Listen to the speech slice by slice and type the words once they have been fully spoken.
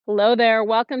Hello there.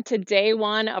 Welcome to day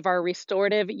one of our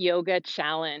Restorative Yoga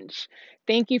Challenge.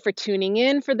 Thank you for tuning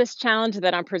in for this challenge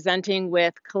that I'm presenting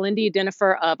with Kalindi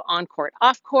Dinoffer of OnCourt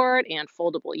Offcourt and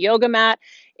Foldable Yoga Mat.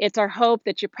 It's our hope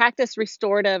that you practice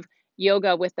restorative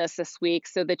yoga with us this week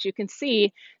so that you can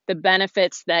see the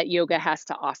benefits that yoga has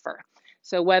to offer.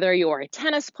 So whether you're a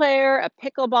tennis player, a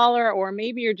pickleballer, or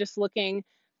maybe you're just looking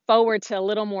forward to a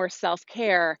little more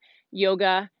self-care,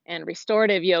 yoga and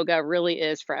restorative yoga really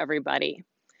is for everybody.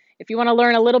 If you want to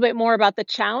learn a little bit more about the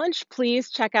challenge, please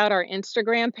check out our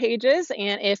Instagram pages.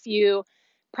 And if you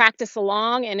practice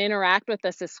along and interact with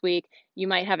us this week, you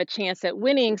might have a chance at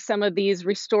winning some of these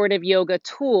restorative yoga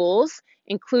tools,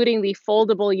 including the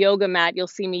foldable yoga mat you'll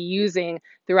see me using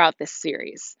throughout this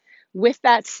series. With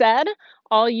that said,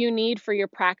 all you need for your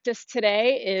practice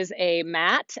today is a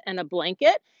mat and a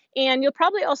blanket. And you'll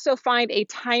probably also find a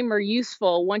timer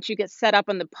useful once you get set up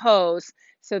in the pose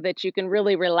so that you can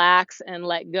really relax and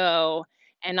let go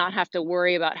and not have to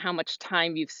worry about how much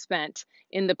time you've spent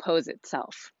in the pose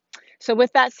itself. So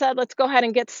with that said, let's go ahead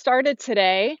and get started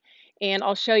today, and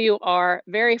I'll show you our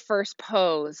very first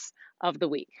pose of the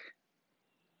week.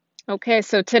 Okay,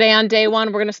 so today on day one,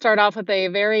 we're going to start off with a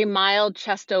very mild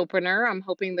chest opener. I'm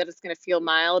hoping that it's going to feel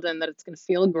mild and that it's going to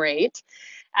feel great.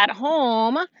 At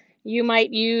home, you might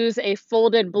use a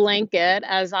folded blanket,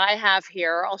 as I have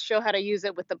here. I'll show how to use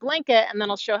it with the blanket, and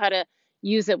then I'll show how to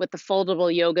use it with the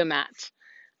foldable yoga mat.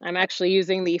 I'm actually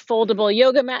using the foldable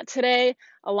yoga mat today,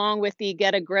 along with the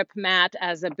Get a Grip mat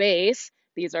as a base.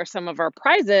 These are some of our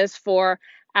prizes for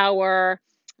our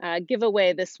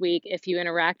giveaway this week if you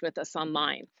interact with us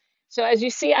online. So as you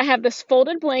see, I have this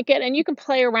folded blanket, and you can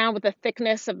play around with the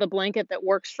thickness of the blanket that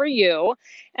works for you.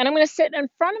 And I'm going to sit in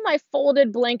front of my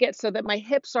folded blanket so that my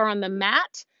hips are on the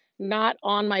mat, not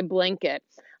on my blanket.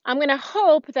 I'm going to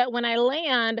hope that when I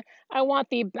land, I want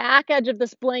the back edge of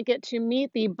this blanket to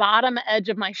meet the bottom edge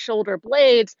of my shoulder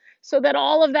blades so that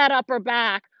all of that upper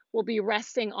back will be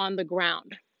resting on the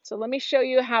ground. So let me show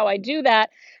you how I do that.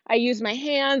 I use my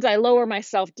hands, I lower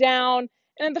myself down,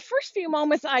 and in the first few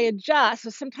moments I adjust. So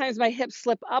sometimes my hips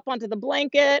slip up onto the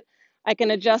blanket. I can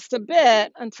adjust a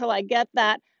bit until I get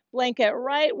that blanket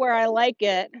right where I like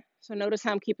it. So notice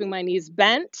how I'm keeping my knees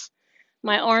bent.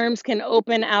 My arms can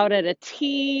open out at a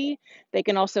T. They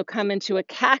can also come into a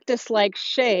cactus-like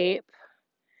shape.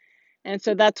 And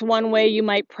so that's one way you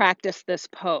might practice this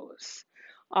pose.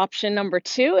 Option number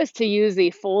two is to use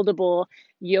the foldable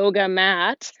yoga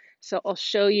mat. So I'll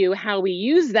show you how we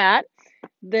use that.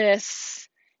 This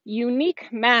unique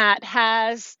mat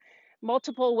has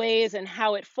multiple ways in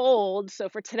how it folds. So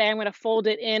for today, I'm going to fold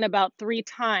it in about 3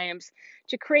 times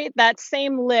to create that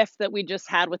same lift that we just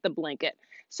had with the blanket.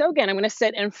 So again, I'm going to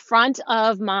sit in front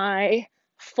of my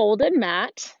folded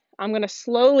mat. I'm going to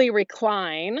slowly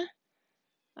recline.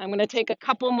 I'm going to take a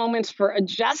couple moments for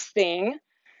adjusting.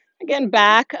 Again,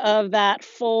 back of that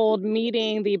fold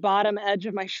meeting the bottom edge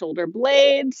of my shoulder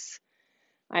blades.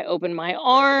 I open my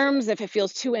arms. If it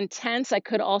feels too intense, I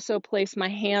could also place my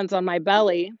hands on my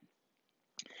belly.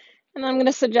 And I'm going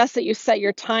to suggest that you set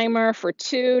your timer for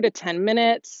 2 to 10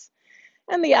 minutes.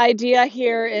 And the idea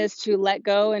here is to let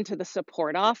go into the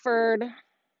support offered,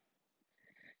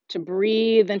 to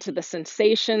breathe into the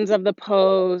sensations of the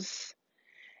pose,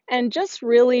 and just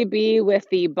really be with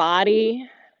the body,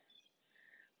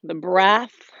 the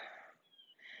breath.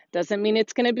 Doesn't mean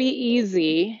it's going to be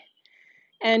easy.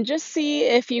 And just see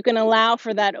if you can allow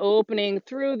for that opening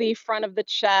through the front of the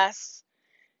chest,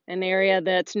 an area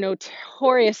that's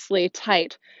notoriously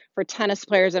tight for tennis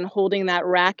players, and holding that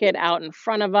racket out in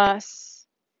front of us.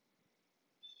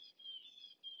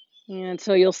 And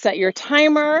so you'll set your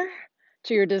timer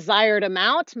to your desired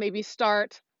amount. Maybe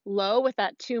start low with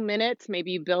that 2 minutes,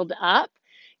 maybe you build up.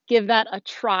 Give that a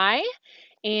try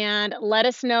and let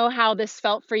us know how this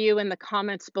felt for you in the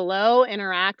comments below.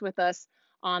 Interact with us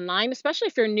online, especially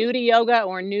if you're new to yoga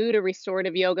or new to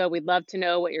restorative yoga. We'd love to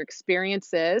know what your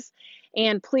experience is.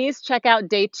 And please check out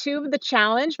day 2 of the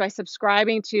challenge by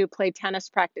subscribing to Play Tennis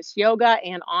Practice Yoga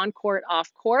and OnCourt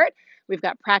Offcourt. We've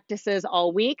got practices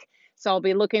all week, so I'll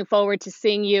be looking forward to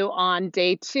seeing you on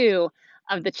day 2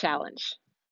 of the challenge.